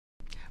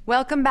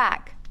Welcome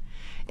back.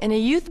 In a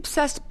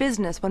youth-obsessed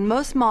business when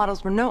most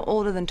models were no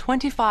older than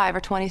 25 or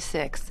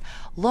 26,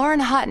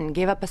 Lauren Hutton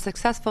gave up a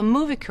successful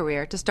movie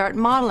career to start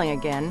modeling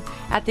again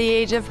at the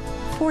age of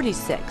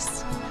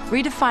 46,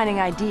 redefining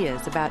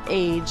ideas about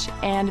age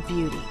and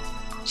beauty.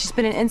 She's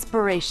been an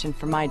inspiration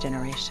for my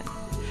generation.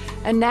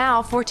 And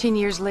now, 14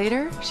 years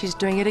later, she's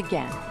doing it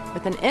again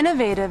with an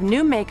innovative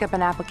new makeup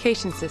and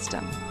application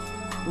system.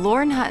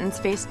 Lauren Hutton's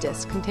face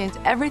disc contains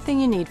everything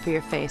you need for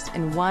your face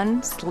in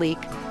one sleek,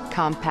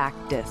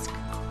 compact disc.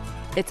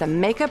 It's a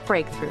makeup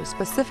breakthrough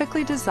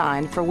specifically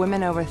designed for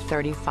women over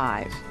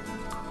 35.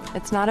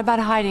 It's not about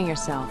hiding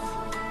yourself.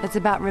 It's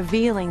about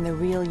revealing the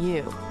real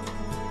you.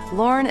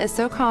 Lauren is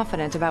so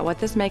confident about what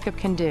this makeup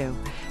can do,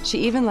 she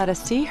even let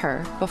us see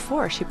her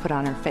before she put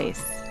on her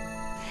face.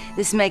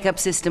 This makeup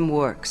system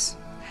works.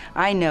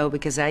 I know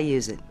because I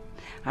use it.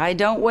 I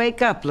don't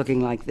wake up looking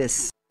like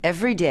this.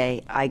 Every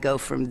day, I go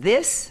from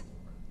this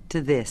to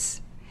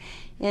this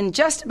in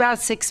just about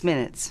 6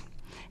 minutes.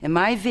 And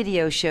my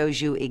video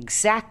shows you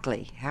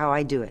exactly how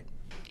I do it.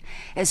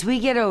 As we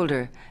get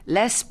older,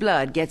 less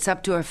blood gets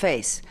up to our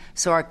face,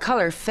 so our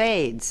color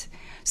fades.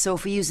 So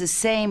if we use the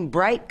same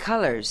bright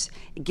colors,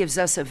 it gives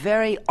us a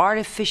very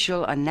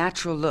artificial,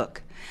 unnatural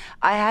look.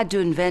 I had to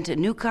invent a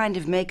new kind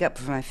of makeup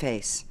for my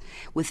face,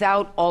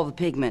 without all the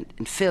pigment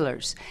and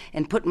fillers,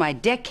 and put my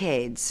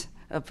decades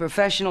of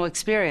professional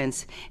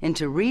experience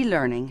into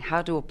relearning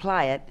how to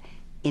apply it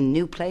in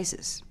new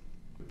places.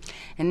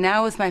 And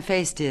now with my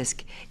face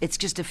disc, it's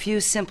just a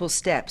few simple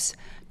steps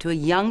to a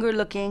younger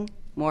looking,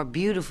 more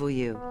beautiful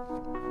you.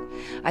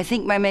 I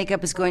think my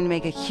makeup is going to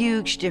make a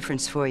huge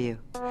difference for you.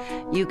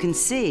 You can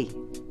see,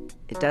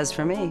 it does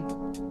for me.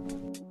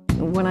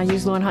 When I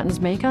use Lauren Hutton's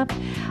makeup,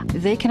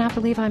 they cannot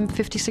believe I'm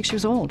 56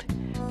 years old.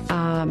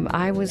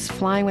 I was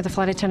flying with a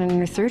flight attendant in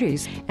her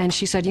 30s, and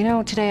she said, you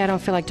know, today I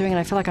don't feel like doing it,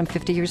 I feel like I'm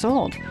 50 years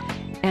old.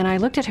 And I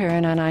looked at her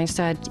and I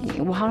said,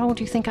 well, how old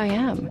do you think I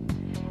am?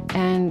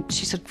 And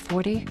she said,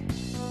 40.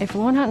 If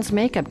Lauren Hutton's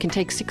makeup can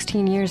take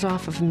 16 years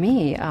off of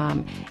me,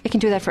 it can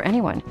do that for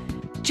anyone.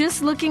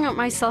 Just looking at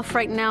myself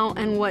right now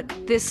and what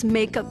this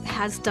makeup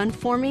has done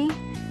for me,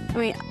 I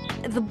mean,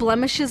 the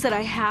blemishes that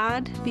I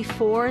had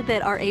before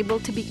that are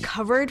able to be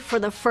covered for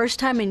the first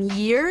time in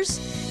years,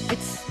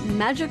 it's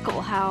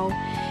magical how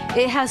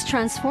it has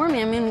transformed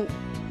me. I mean,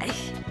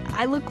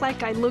 I look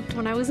like I looked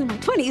when I was in my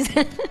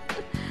 20s.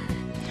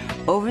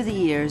 Over the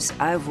years,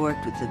 I've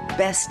worked with the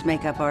best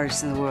makeup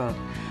artists in the world.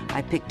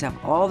 I picked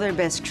up all their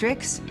best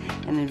tricks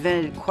and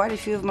invented quite a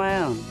few of my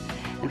own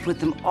and put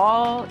them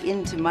all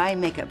into my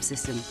makeup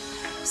system.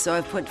 So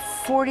I've put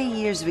 40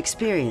 years of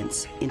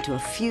experience into a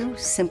few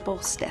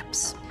simple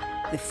steps.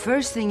 The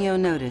first thing you'll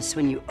notice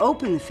when you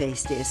open the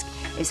face disc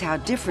is how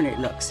different it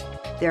looks.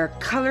 There are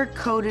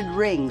color-coded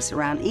rings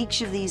around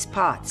each of these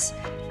pots.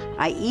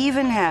 I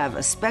even have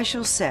a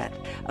special set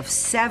of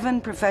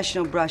 7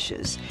 professional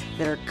brushes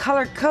that are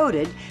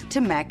color-coded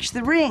to match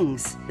the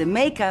rings. The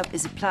makeup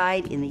is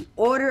applied in the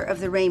order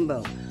of the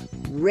rainbow: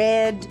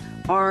 red,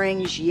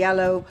 orange,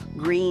 yellow,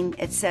 green,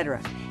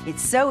 etc.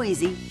 It's so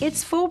easy,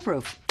 it's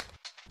foolproof.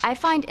 I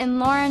find in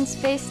Lauren's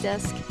face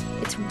disc,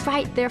 it's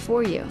right there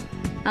for you.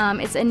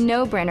 It's a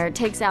no-brainer. It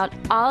takes out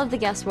all of the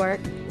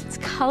guesswork. It's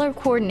color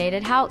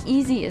coordinated. How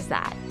easy is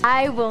that?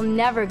 I will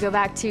never go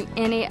back to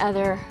any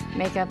other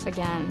makeup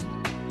again.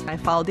 I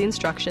followed the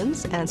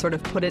instructions and sort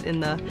of put it in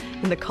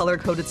the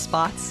color-coded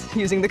spots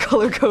using the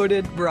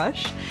color-coded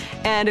brush,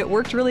 and it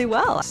worked really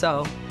well.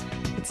 So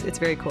it's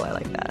very cool. I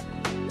like that.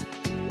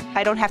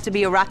 I don't have to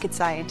be a rocket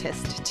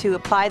scientist to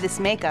apply this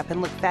makeup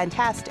and look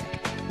fantastic.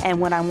 And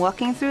when I'm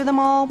walking through the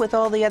mall with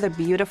all the other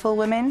beautiful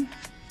women,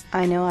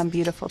 I know I'm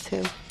beautiful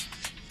too.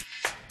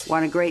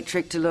 Want a great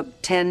trick to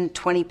look 10,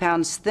 20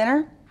 pounds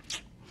thinner?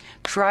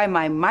 Try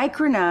my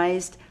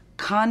micronized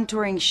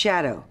contouring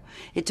shadow.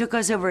 It took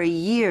us over a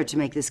year to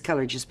make this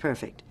color just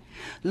perfect.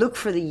 Look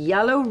for the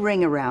yellow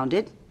ring around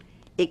it.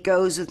 It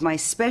goes with my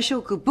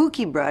special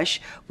kabuki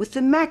brush with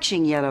the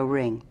matching yellow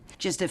ring.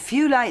 Just a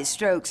few light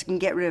strokes can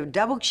get rid of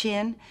double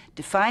chin,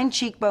 defined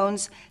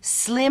cheekbones,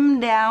 slim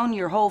down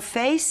your whole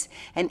face,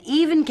 and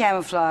even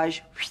camouflage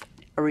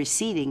a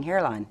receding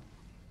hairline.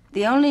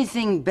 The only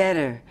thing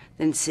better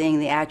than seeing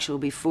the actual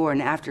before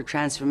and after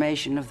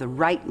transformation of the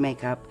right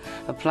makeup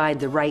applied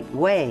the right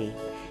way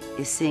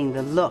is seeing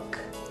the look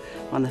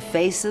on the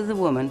face of the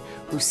woman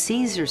who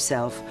sees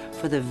herself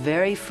for the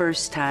very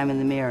first time in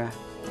the mirror.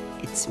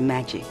 It's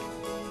magic.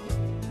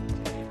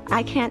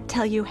 I can't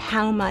tell you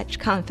how much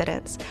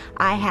confidence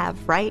I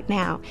have right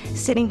now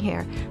sitting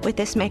here with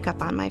this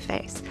makeup on my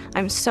face.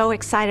 I'm so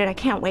excited. I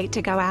can't wait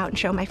to go out and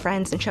show my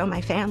friends and show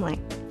my family.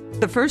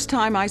 The first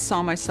time I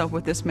saw myself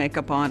with this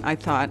makeup on, I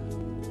thought,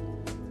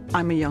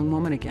 I'm a young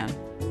woman again.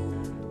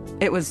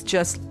 It was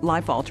just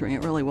life-altering,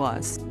 it really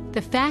was.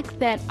 The fact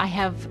that I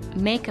have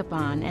makeup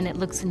on and it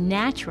looks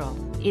natural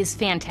is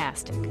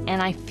fantastic,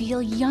 and I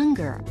feel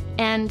younger,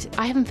 and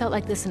I haven't felt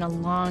like this in a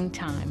long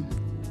time.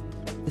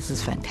 This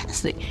is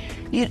fantastic.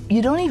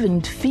 You don't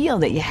even feel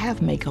that you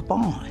have makeup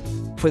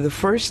on. For the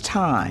first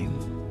time,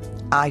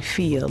 I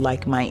feel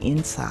like my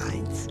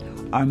insides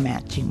are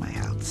matching my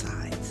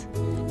outsides.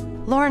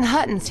 Lauren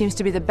Hutton seems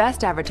to be the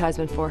best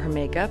advertisement for her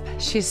makeup.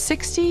 She's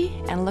 60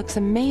 and looks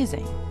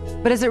amazing.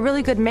 But is it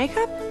really good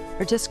makeup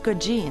or just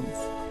good genes?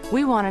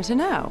 We wanted to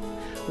know.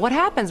 What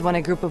happens when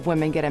a group of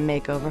women get a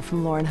makeover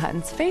from Lauren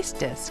Hutton's face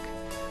disc?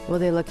 Will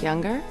they look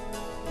younger?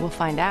 We'll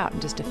find out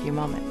in just a few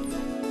moments.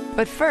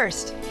 But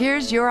first,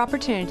 here's your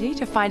opportunity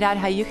to find out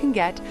how you can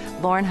get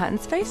Lauren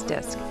Hutton's face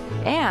disc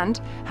and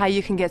how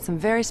you can get some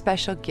very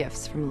special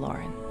gifts from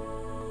Lauren.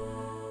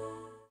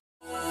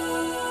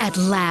 At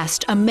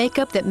last, a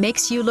makeup that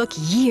makes you look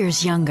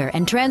years younger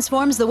and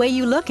transforms the way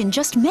you look in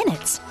just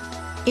minutes.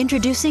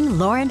 Introducing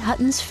Lauren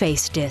Hutton's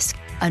Face Disc,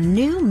 a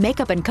new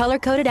makeup and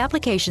color-coded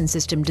application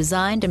system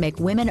designed to make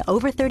women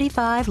over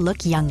 35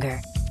 look younger.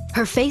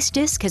 Her face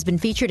disc has been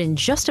featured in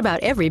just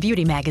about every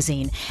beauty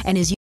magazine and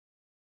is used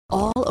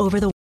all over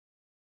the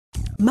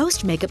world.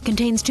 Most makeup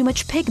contains too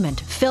much pigment,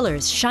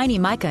 fillers, shiny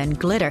mica, and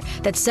glitter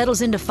that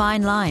settles into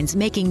fine lines,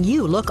 making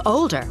you look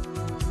older.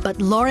 But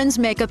Lauren's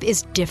makeup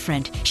is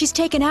different. She's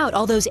taken out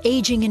all those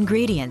aging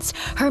ingredients.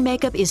 Her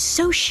makeup is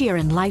so sheer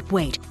and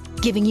lightweight,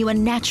 giving you a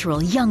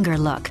natural, younger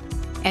look.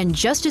 And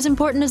just as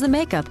important as the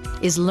makeup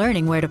is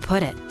learning where to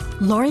put it.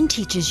 Lauren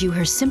teaches you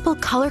her simple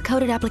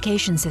color-coded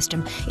application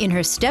system in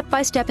her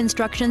step-by-step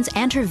instructions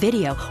and her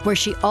video, where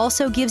she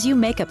also gives you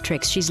makeup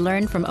tricks she's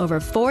learned from over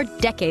 4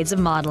 decades of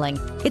modeling.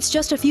 It's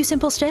just a few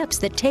simple steps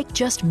that take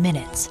just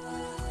minutes.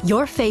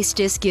 Your face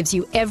disc gives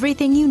you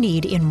everything you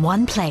need in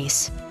one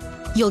place.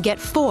 You'll get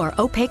 4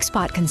 opaque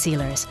spot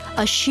concealers,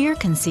 a sheer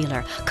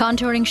concealer,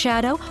 contouring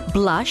shadow,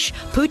 blush,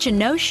 pooch and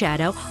nose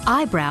shadow,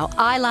 eyebrow,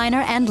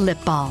 eyeliner, and lip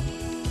balm.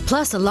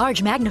 Plus a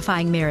large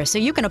magnifying mirror so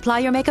you can apply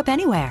your makeup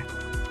anywhere.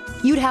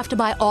 You'd have to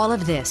buy all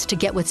of this to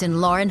get what's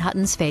in Lauren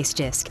Hutton's face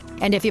disc.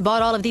 And if you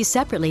bought all of these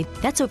separately,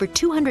 that's over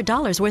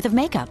 $200 worth of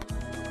makeup.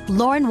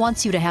 Lauren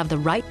wants you to have the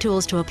right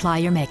tools to apply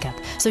your makeup,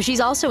 so she's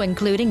also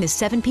including the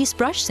 7-piece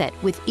brush set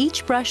with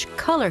each brush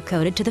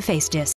color-coded to the face disc.